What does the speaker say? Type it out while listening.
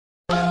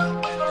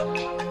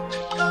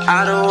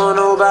I don't want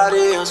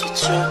nobody else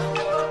with you.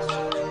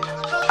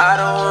 I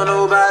don't want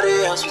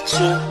nobody else with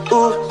you.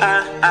 Ooh,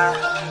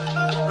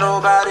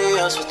 nobody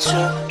else with you.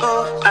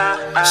 Ooh,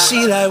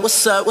 She like,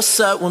 what's up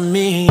with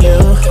me and you?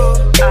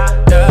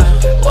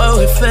 What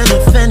we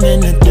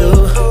finna to do?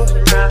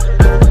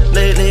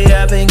 Lately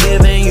I've been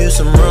giving you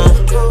some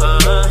room.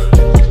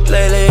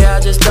 Lately I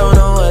just don't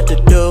know what to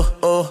do.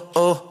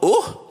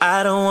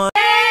 I don't want.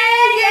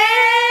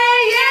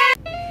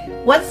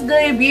 What's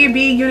good,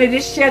 BNBunit?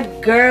 It's your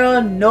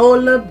girl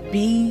Nola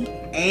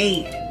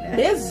B.A.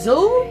 This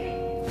Zoo.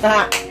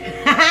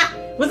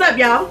 What's up,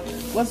 y'all?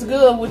 What's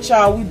good with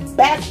y'all? We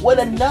back with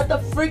another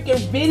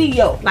freaking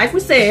video. Like we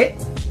said,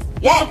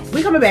 yes,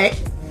 we coming back.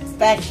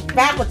 Back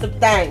with the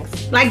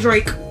things. Like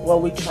Drake. Well,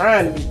 we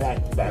trying to be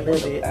back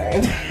with the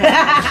things.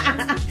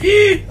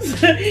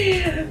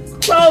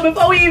 So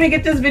before we even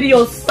get this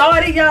video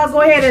started, y'all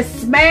go ahead and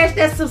smash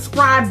that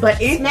subscribe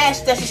button. Smash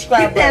that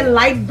subscribe button. Hit that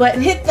like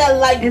button. Hit that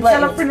like and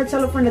button.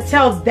 Tell a friend to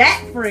tell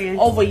that friend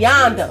over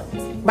yonder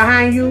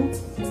behind you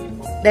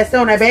that's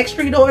on that back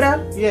street over there.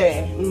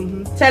 Yeah.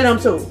 Tell them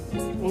too.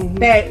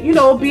 That, you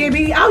know,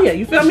 BNB out here,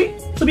 you feel me?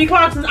 To be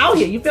Clarkson's out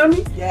here, you feel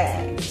me?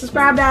 Yeah.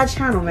 Subscribe to our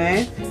channel,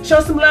 man.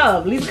 Show some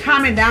love. Leave a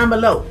comment down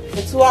below.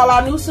 And to all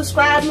our new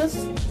subscribers,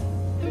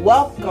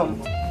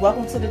 welcome.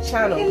 Welcome to the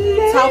channel.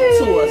 Hello. Talk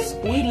to us.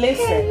 We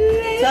listen.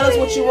 Hello. Tell us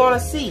what you want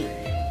to see.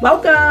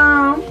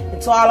 Welcome. And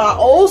to all our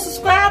old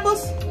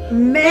subscribers,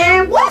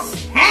 man,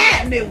 what's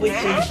happening with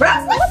you,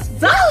 bro? What's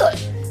good? How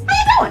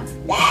you doing?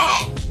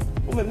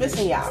 We've been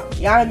missing y'all.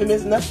 Y'all ain't been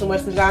missing us so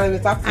much because y'all ain't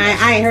been talking to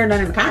us. I ain't heard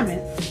none in the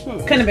comments.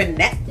 Couldn't have been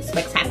that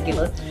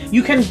spectacular.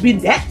 You couldn't be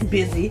that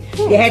busy.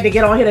 You had to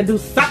get on here to do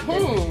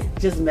something.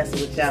 Just messing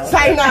with y'all.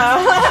 Say no.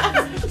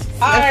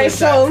 Alright,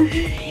 so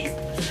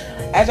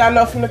as y'all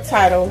know from the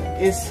title,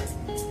 it's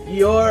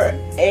your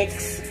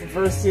ex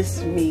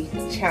versus me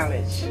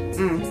challenge.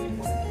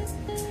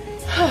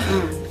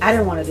 I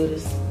didn't want to do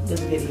this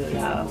video,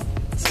 y'all.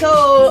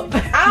 So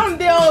I don't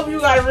know if you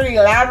gotta really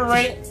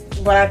elaborate,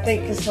 but I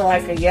think it's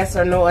like a yes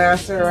or no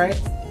answer, right? I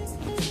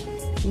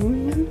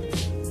don't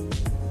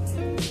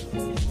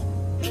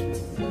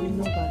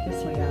know about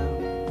this one, y'all.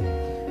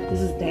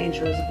 This is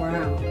dangerous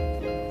ground.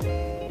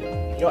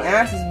 Your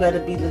answers better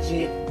be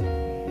legit.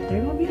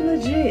 They're gonna be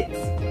legit.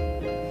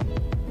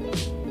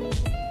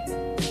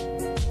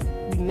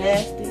 You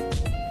nasty.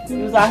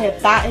 You was out here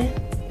thotting.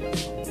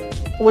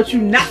 What you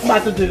not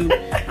about to do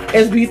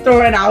is be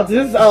throwing out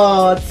this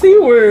T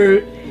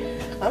word.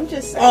 I'm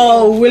just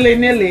saying.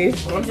 Willy-nilly.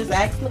 I'm just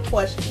asking the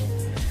question. You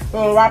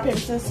want to rock, paper,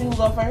 scissors, see who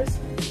go first?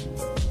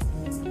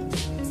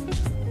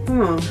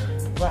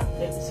 Rock,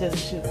 paper,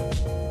 scissors, shoot.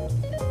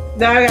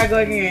 Now I gotta go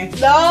again.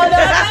 No.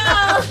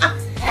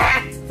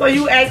 So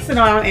you asking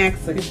or I'm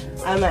asking?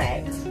 I'm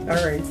asked.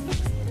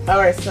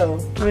 Alright, so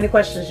how many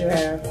questions you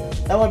have?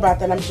 Don't worry about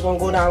that. I'm just gonna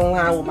go down the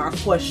line with my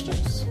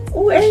questions.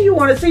 Oh, and you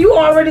want to see? You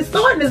already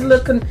starting this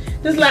little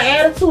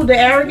attitude, the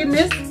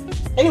arrogantness.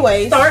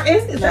 Anyways,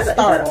 starting. Let's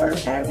start.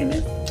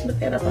 Arrogantness. Look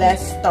that up.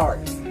 Let's start.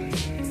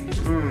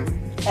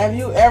 Have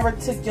you ever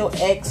took your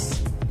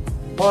ex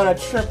on a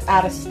trip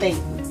out of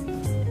state?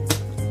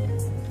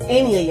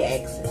 Any of your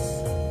exes?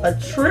 A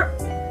trip?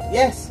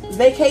 Yes.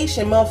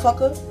 Vacation,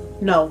 motherfucker.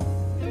 No.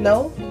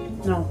 No?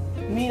 No.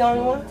 Me the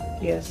only one?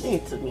 Yes. You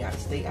took me out of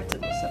state. I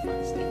took myself out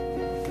of state.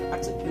 I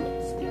took you out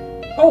of state.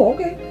 Oh,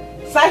 okay.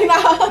 Say no.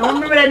 I'll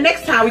remember that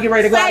next time we get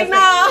ready to go. Say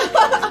no.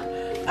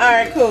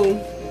 Alright, cool.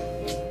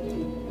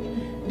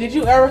 Did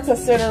you ever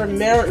consider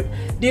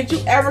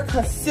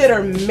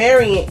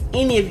marrying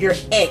any of your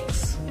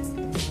ex?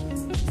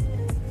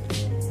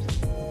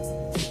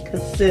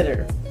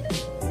 Consider.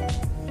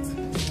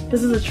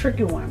 This is a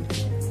tricky one.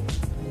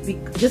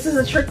 This is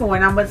a tricky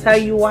one. I'm gonna tell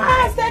you why.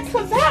 How is that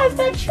tricky?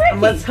 I'm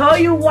gonna tell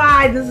you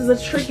why this is a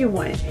tricky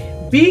one.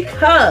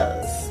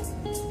 Because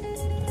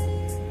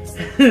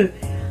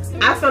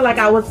I feel like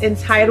I was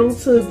entitled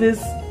to this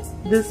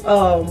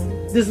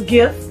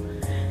gift,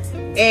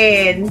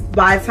 and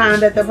by the time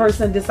that the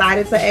person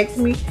decided to ask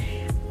me,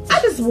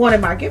 I just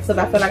wanted my gift because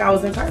I felt like I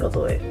was entitled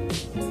to it.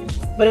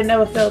 But it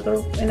never fell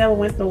through. It never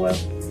went through well.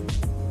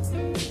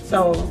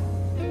 So,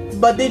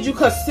 but did you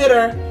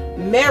consider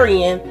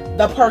marrying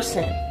the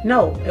person?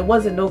 No, it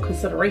wasn't no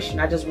consideration.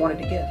 I just wanted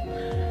the gift.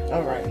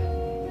 All right.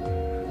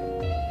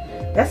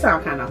 That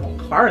sounds kind of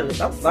heartless.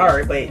 I'm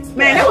sorry, but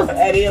man, that was,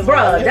 bro.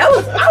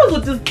 I was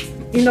with this.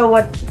 You know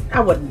what?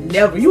 You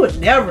would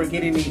never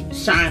get any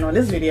shine on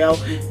this video.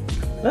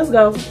 Let's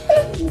go.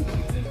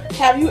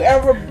 Have you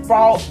ever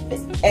bought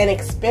an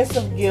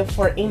expensive gift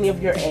for any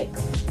of your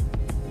ex?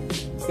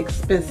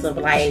 Expensive,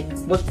 like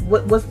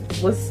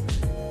what's?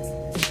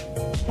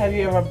 Have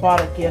you ever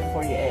bought a gift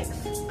for your ex?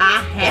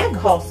 I have. It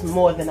costs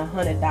more than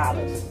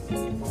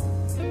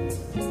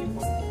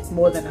 $100.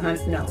 More than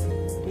 100? No.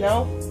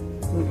 No.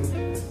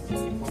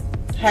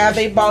 Have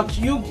they bought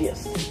you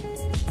gifts?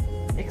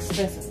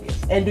 Expensive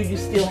gifts. And do you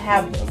still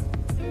have them?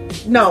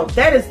 No,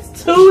 that is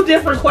two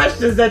different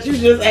questions that you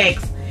just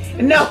asked.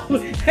 No,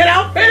 and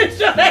I'm pretty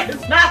sure that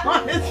is not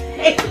on this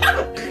page.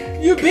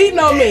 You beating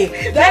on me.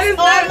 That is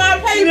on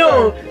my paper.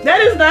 No,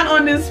 that is not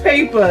on this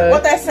paper.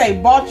 What that say?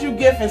 Bought you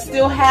gift and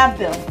still have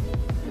them.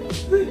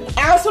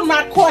 Answer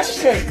my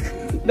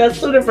question. That's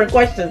two different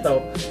questions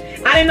though.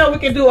 I didn't know we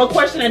could do a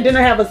question and then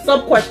I have a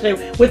sub question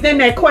within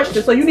that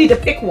question. So you need to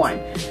pick one.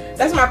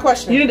 That's my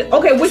question. You need to,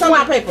 okay, which one?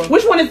 My paper.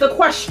 Which one is the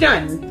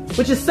question?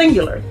 Which is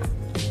singular?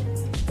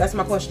 That's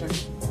my question.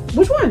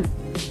 Which one?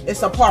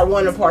 It's a part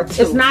 1 and part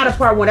 2. It's not a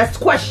part 1. That's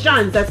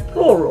questions. That's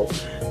plural.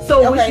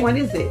 So okay. Which one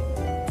is it?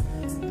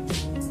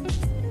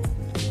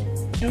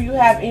 Do you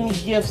have any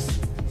gifts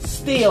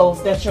still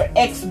that your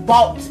ex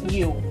bought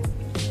you?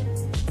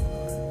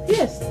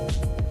 Yes.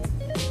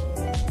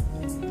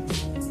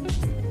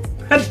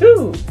 I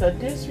do. The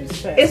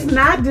disrespect. It's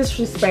not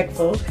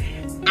disrespectful.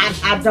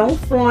 I don't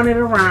flaunt it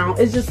around.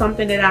 It's just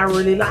something that I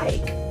really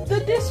like.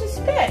 The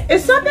disrespect.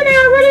 It's something that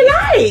I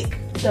really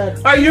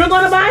like. Are you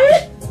gonna buy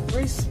it?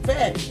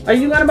 Respect. Are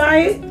you gonna buy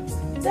it?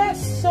 That's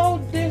so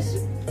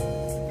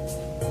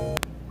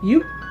You?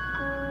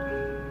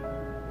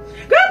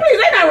 Girl, please,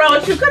 ain't nothing wrong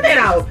with you. Cut that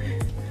out.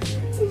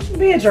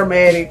 Being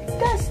dramatic.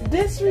 That's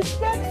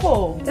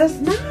disrespectful. That's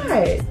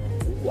not.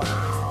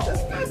 Wow.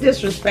 That's not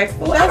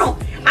disrespectful. I don't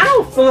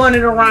flaunt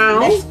it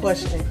around. Next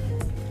question.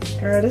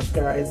 Girl, this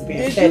girl is being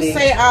Did petty. you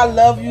say I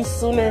love you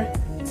sooner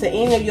to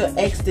any of your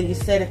ex than you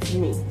said it to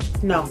me?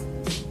 No.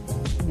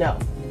 No.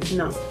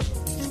 No.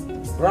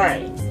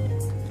 Right.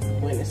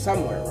 When it's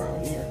somewhere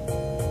around here.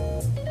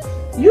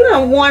 You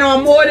done one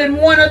on more than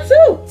one or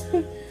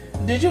two.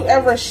 Did you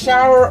ever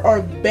shower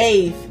or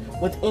bathe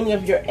with any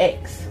of your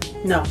ex?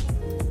 No.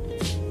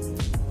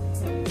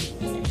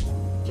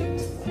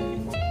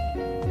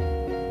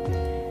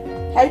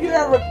 Have you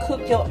ever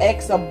cooked your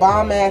ex a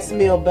bomb-ass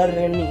meal better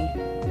than me?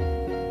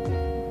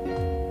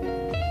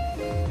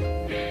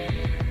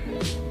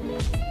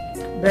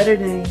 Better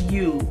than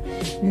you?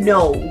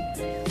 No.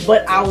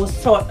 But I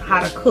was taught how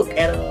to cook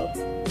at a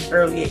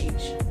early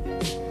age.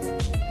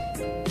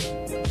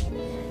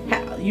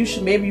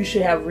 Maybe you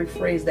should have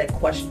rephrased that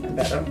question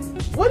better.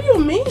 What do you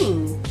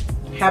mean?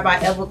 Have I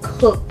ever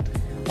cooked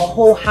a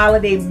whole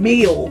holiday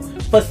meal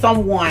for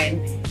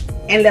someone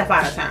and left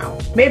out of town?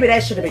 Maybe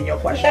that should have been your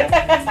question.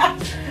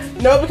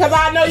 No, because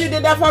I know you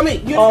did that for me.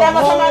 You did that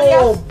for somebody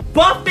else.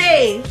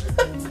 Buffet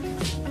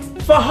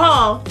for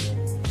her,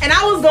 and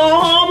I was going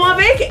home on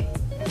vacation.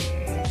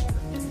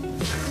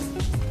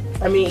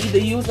 I mean, either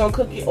you was gonna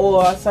cook it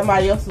or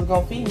somebody else was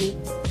gonna feed me.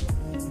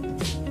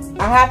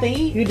 I have to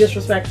eat. You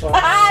disrespectful. I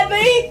have to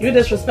eat. You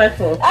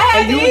disrespectful. I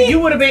have to eat. You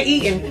would have been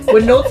eating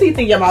with no teeth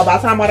in your mouth by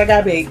the time I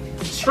got big.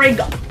 Straight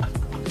gum.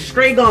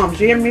 Straight gums.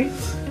 You hear me?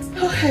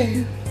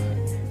 Okay.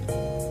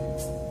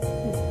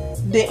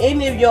 Did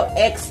any of your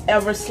ex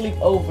ever sleep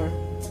over?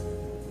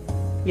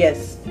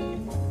 Yes.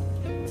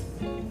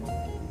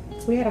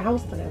 We had a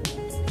house together.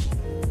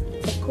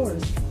 Of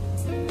course.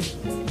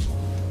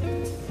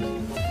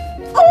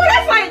 Oh,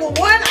 that's like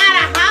one out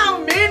of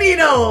how many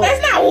though?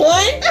 That's not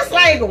one. That's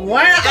like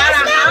one out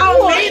of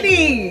how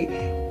many?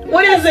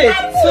 What is it?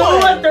 2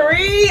 or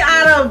 3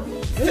 out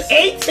of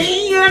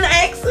 18 you're an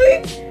ex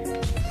with?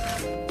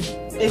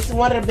 It's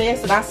one of the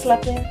beds that I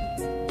slept in?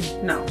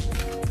 No.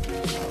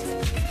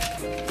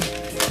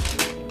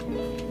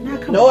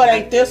 No, it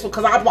ain't this one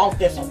because I bought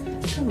this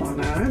one. Come on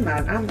now,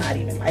 I'm not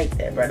even like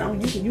that, bro.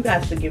 You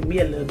guys to give me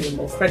a little bit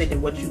more credit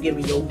than what you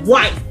giving your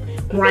wife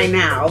right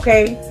now,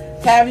 okay?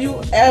 Have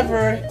you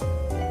ever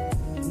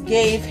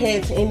gave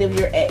head to any of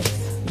your ex?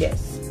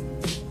 Yes.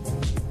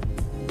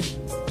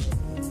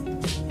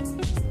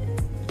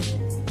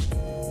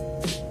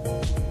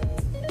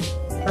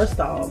 First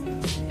off,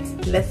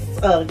 let's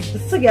get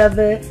this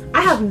together.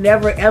 I have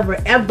never, ever,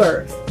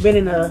 ever been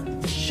in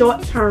a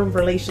short-term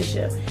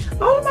relationship.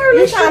 All of my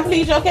relationships. You trying to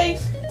plead your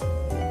case?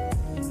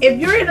 If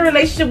you're in a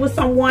relationship with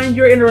someone,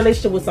 you're in a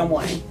relationship with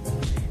someone.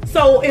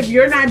 So if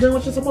you're not doing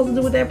what you're supposed to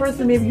do with that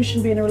person, maybe you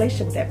shouldn't be in a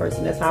relationship with that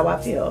person. That's how I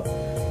feel.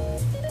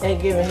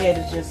 And giving head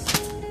is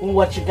just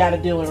what you got to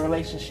do in a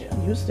relationship.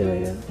 You still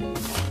here?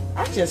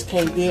 I just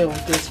can't deal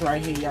with this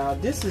right here, y'all.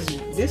 This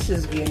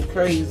is getting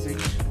crazy.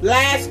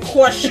 Last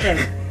question.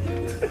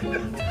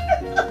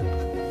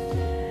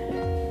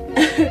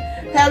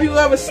 Have you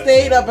ever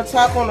stayed up and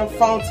talked on the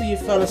phone till you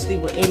fell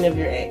asleep with any of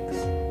your ex?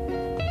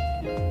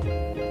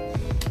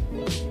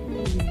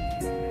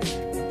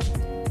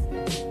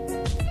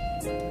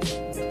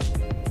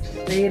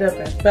 Stayed up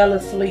and fell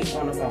asleep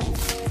on the phone.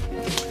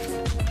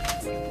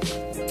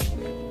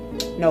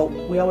 No,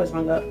 we always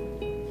hung up.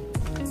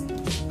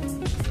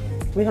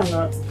 We hung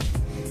up.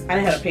 I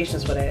didn't have the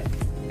patience for that.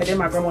 And then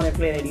my grandma didn't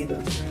play that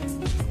either.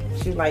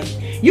 She was like,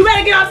 you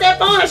better get off that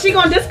phone or she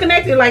gonna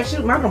disconnect it. Like,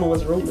 my grandma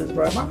was ruthless,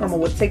 bro. My grandma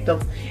would take the,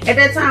 at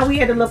that time we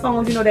had the little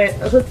phones, you know, that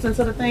hooks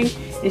into the thing.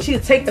 And she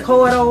would take the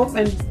cord off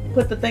and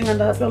put the thing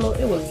under her pillow.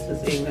 It was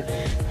just ignorant.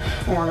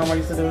 Oh, my grandma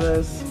used to do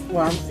this.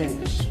 Well, I'm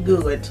finished.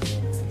 Good.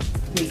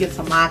 Let me get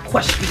to my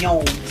questions.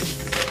 How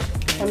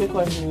many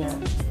questions you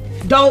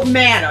have? Don't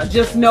matter.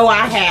 Just know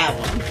I have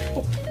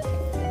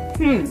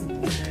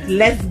them.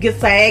 Let's get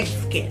to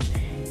asking.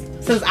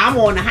 Since I'm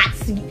on the hot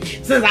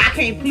seat, since I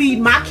can't plead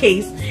my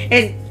case,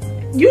 and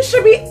you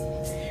should be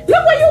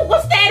Look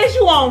what status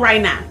you on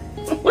right now?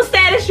 What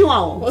status you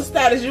on? What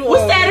status you on?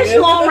 What status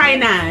you on right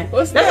now?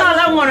 That's all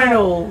I want to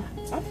know.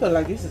 I feel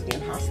like this is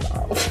getting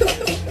hostile.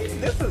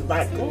 This is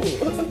not cool.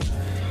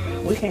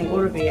 We can't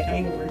go to bed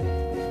angry.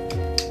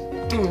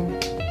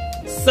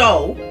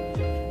 So,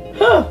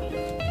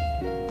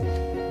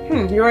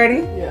 you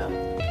ready? Yeah.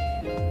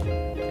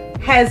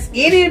 Has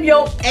any of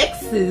your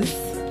exes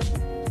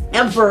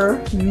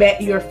ever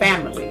met your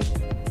family?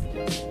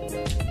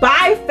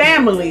 By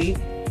family,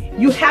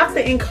 you have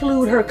to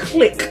include her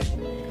clique,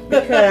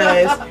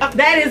 because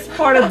that is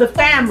part of the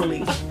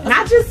family,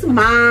 not just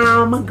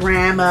mom,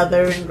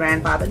 grandmother, and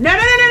grandfather. No.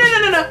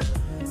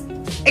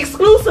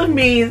 Exclusive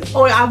means,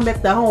 oh, I've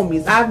met the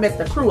homies, I've met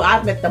the crew,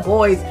 I've met the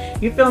boys.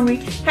 You feel me?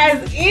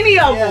 Has any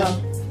of them?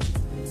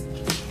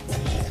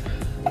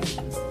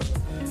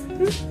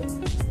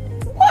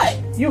 What?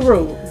 You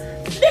rude.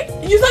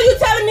 So you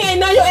telling me ain't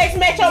none of your ex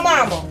met your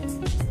mama?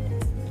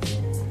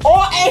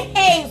 Or a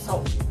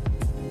Hazel?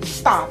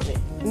 Stop it.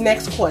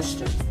 Next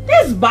question.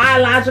 That's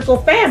biological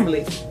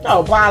family.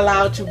 Oh,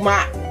 biological.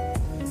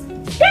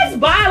 That's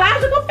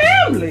biological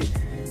family.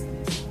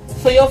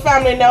 So your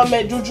family never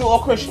met Juju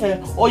or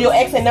Christian, or your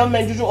ex ain't never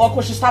met Juju or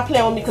Christian. Stop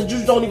playing with me, because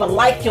Juju don't even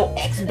like your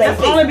ex, baby.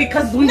 That's only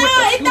because we it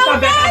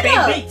don't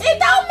matter. It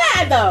don't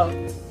matter.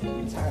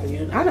 I'm tired of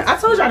you. I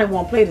told you I didn't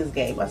want to play this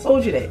game. I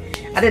told you that.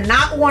 I did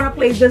not want to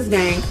play this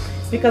game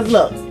because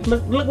look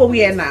what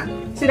we at now.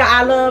 See, the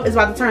I love is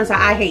about to turn to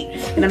I hate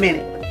in a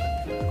minute.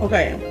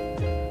 Okay.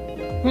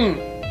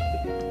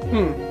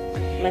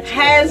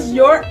 Has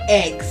your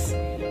ex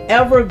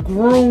ever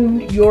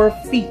groomed your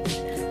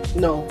feet?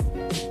 No.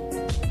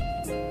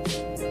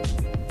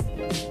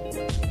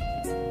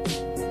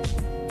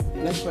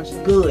 Next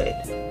question. Good.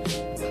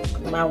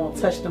 I won't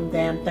touch them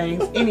damn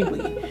things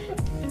anyway.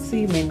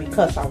 See, you made me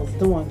cuss. I was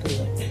doing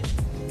good.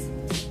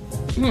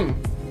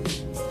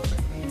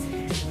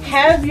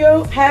 Have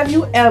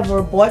you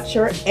ever bought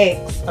your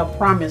ex a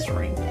promise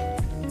ring?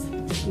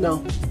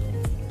 No.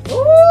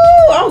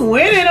 Ooh, I'm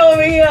winning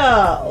over here.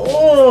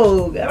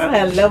 Ooh, I don't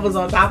have levels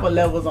on top of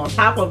levels on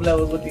top of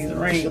levels with these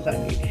rings,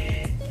 honey.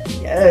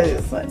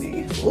 Yes,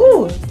 honey.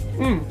 Ooh.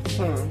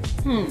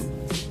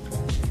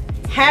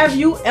 Have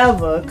you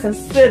ever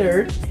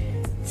considered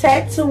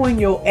tattooing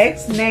your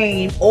ex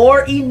name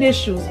or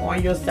initials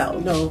on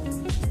yourself? No.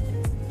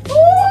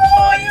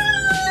 Ooh, you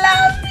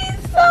love me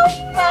so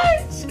much.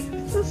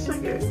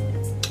 Sugar.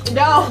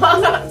 No.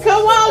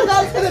 Come on, go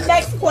to the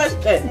next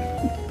question.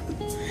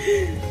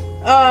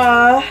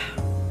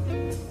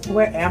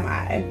 Where am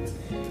I?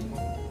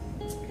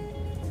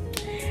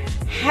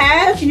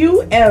 Have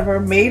you ever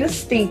made a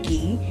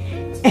stinky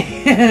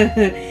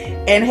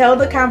and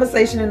held a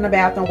conversation in the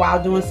bathroom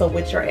while doing so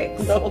with your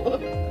ex? No.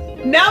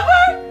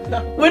 Never?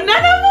 No. With none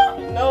of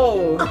them?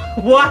 No.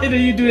 Why do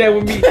you do that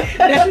with me?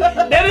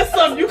 That is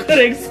something you could have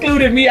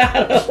excluded me out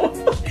of.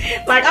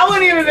 Like, I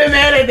wouldn't even been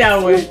mad at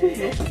that one.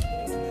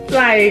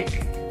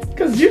 Like,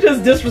 because you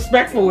just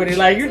disrespectful with it.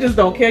 Like, you just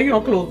don't care. You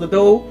don't close the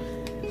door.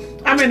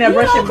 I'm in there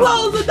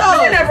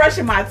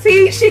brushing my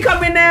teeth. She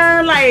come in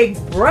there like,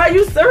 bruh,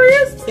 you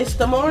serious? It's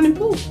the morning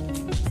poo.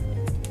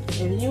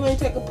 If you ain't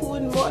take a poo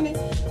in the morning,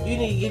 you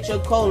need to get your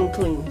colon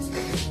cleansed.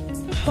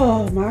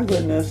 Oh my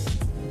goodness.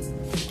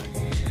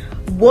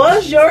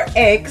 Was your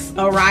ex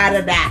a ride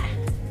or die?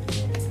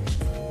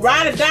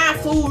 Ride or die,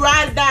 fool,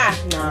 ride or die.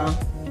 No.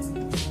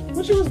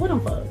 What you was with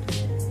him for?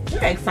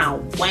 Your ex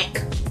sound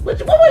whack. What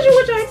was you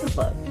with your exes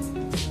for?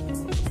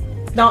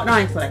 Don't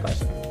answer that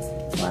question.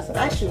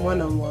 Actually,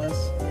 one of them was.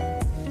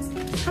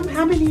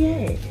 How many you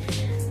had?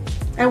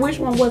 And which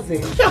one was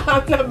it?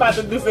 I'm not about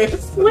to do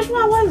this. Which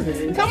one was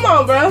it? Come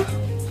on, bro.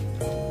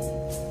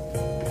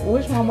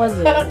 Which one was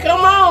it?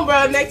 Come on,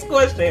 bro. Next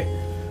question.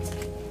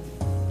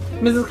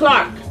 Mrs.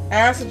 Clark. I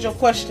answered your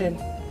question.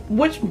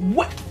 What?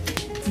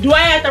 Do I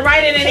have to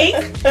write it in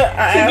ink to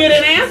get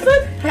an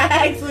answer?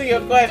 I answered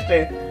your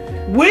question.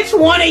 Which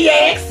one of your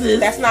exes?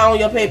 That's not on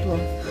your paper.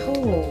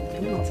 Oh,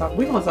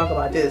 we're gonna talk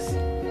about this.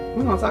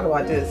 We're gonna talk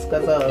about this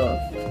because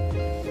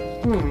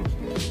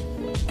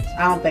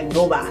I don't think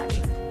nobody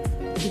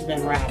has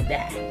been ride or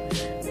die.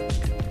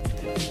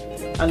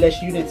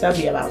 Unless you didn't tell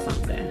me about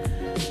something.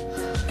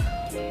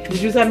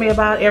 Did you tell me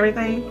about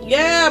everything?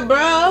 Yeah,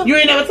 bro. You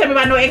ain't never tell me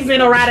about no ex being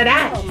no ride or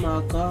die. Oh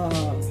my god.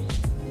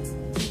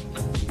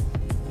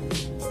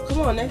 Come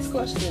on, next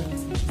question.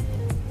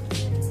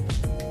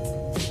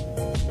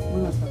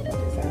 We're gonna talk about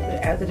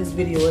this after this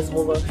video is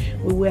over.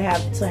 We will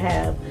have to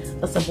have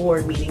a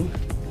board meeting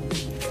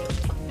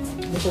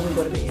before we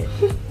go to bed.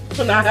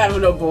 We're not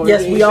having no board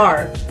Yes, meeting. we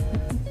are.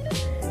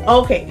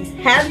 Okay.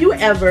 Have you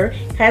ever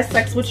had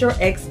sex with your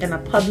ex in a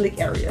public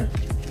area?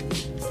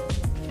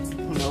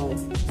 No.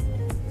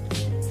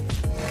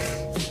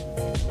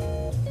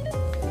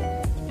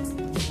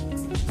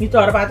 You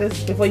thought about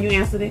this before you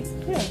answered it?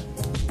 Yeah.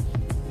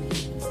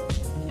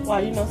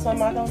 Why, you know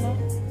something I don't know?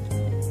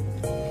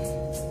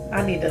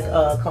 I need to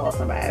call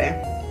somebody.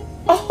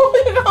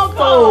 Oh, you don't So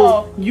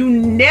call. you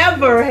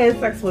never had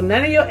sex with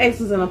none of your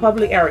exes in a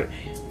public area.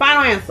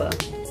 Final answer.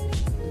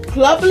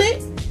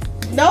 Public?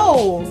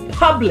 No.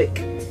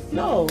 Public.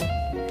 No.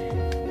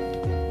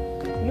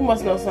 You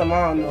must know something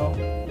I don't know.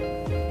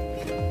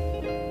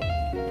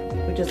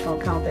 We're just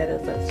gonna count that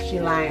as she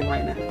lying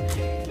right now.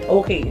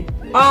 Okay.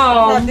 If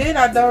I did,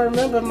 I don't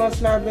remember. It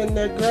must not have been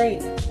that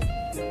great.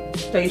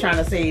 So you trying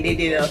to say they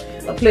did a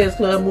Players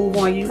Club move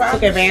on you? Probably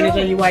took advantage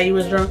so. of you while you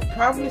was drunk?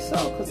 Probably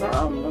so, because I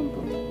don't remember.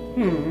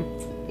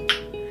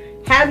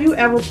 Have you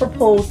ever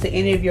proposed to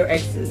any of your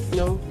exes?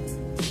 No.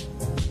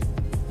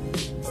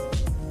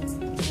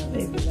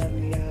 Baby, love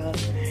you, y'all.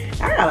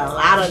 I got a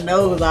lot of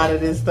no's out of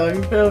this stuff,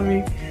 you feel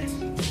me?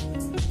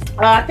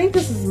 I think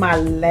this is my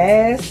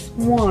last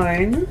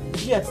one.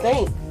 Yeah,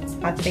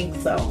 I think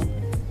so.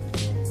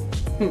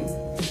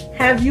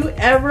 Have you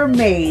ever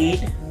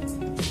made,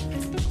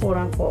 quote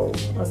unquote,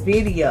 a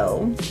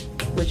video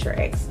with your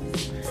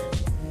exes?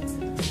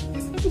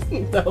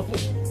 No.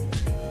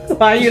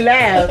 Why you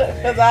laugh?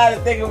 Because I had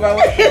to think about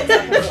what you're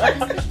talking about.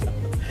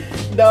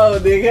 No,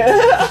 nigga.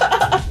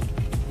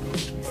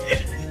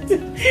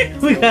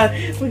 we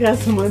got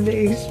some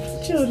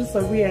underage children,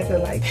 so we had to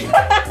like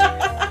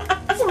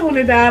tone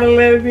it down a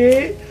little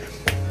bit.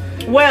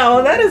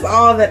 Well, that is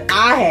all that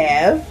I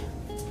have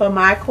for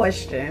my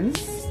questions.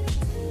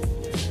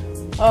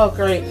 Oh,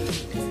 great.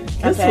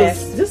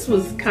 This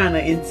was kind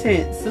of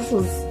intense.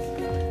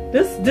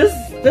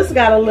 This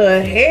got a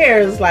little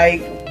hairs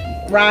like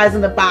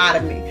rising up out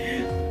of me.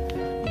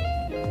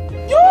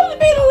 You only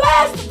be the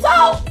last to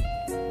talk.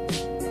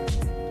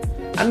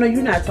 I know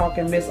you're not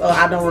talking, Miss.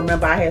 I don't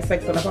remember I had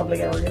sex in a public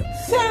area.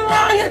 Sitting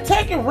around here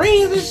taking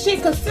rings and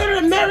shit,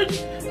 considering marriage.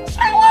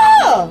 Say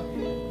what?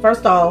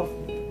 First off,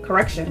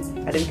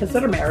 correction. I didn't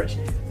consider marriage.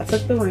 I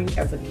took the ring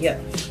as a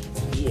gift.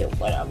 Yeah,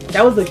 whatever.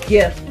 That was a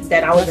gift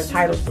that I was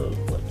entitled to.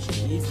 What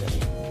you say?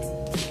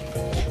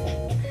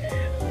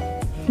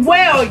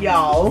 Well,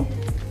 y'all,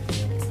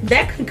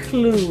 that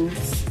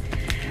concludes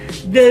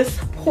this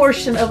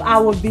portion of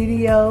our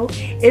video.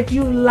 If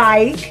you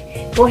like,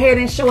 go ahead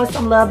and show us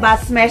some love by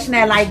smashing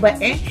that like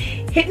button,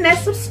 hitting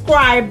that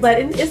subscribe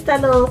button. It's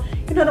that little,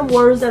 you know, the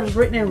words that was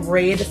written in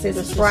red that says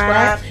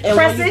subscribe. And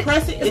press when you it,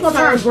 press it, it's gonna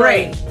turn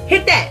gray.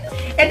 Hit that,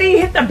 and then you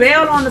hit the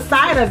bell on the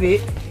side of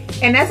it,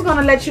 and that's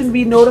gonna let you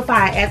be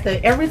notified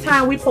every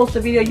time we post a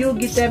video. You'll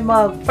get that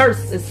mug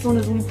first as soon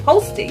as we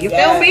post it. You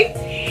feel me?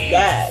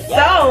 Yeah.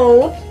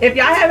 So if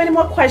y'all have any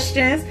more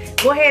questions,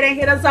 go ahead and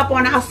hit us up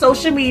on our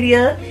social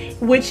media,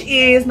 which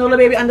is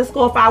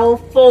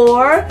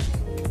NolaBaby_504.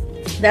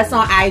 That's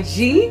on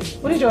IG.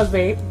 What is yours,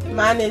 babe?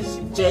 Mine is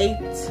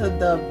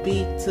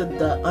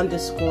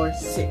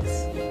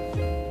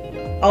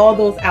J_B_6. All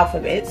those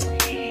alphabets.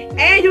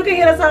 And you can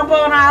hit us up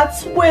on our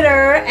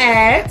Twitter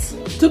at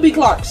To Be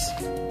Clarks.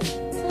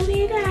 To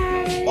Be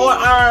Guys. Or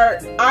our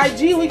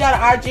IG, we got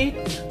an IG,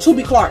 To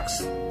Be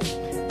Clarks.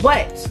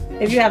 But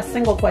if you have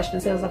single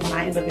questions, hit us up on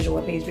our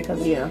individual page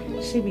because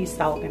she be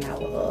stalking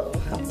our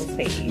couple's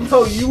page.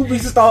 Oh, you be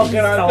stalking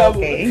our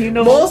couple. You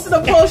know, most of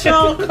the posts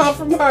y'all come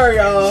from her,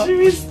 y'all. She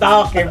be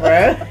stalking,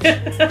 bro.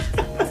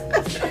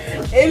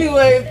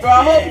 Anyway, bro,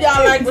 I hope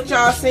y'all like what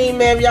y'all seen,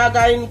 man. If y'all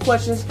got any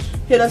questions,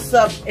 hit us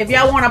up. If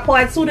y'all want a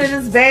part 2 to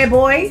this bad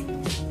boy,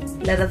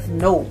 let us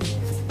know.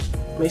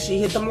 Make sure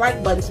you hit them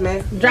like buttons,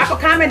 man. Drop a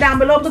comment down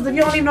below, because if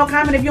you don't leave no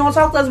comment, if you don't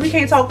talk to us, we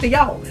can't talk to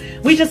y'all.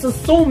 We just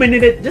assuming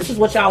that this is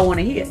what y'all want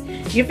to hear.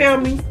 You feel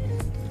me?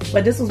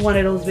 But this was one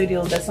of those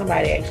videos that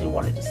somebody actually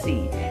wanted to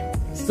see.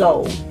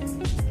 So,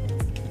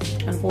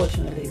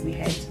 unfortunately, we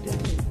had to do it.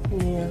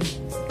 Yeah.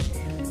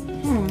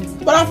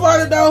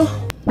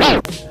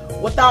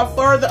 Without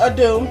further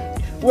ado,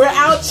 we're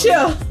out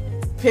here.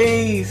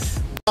 Peace.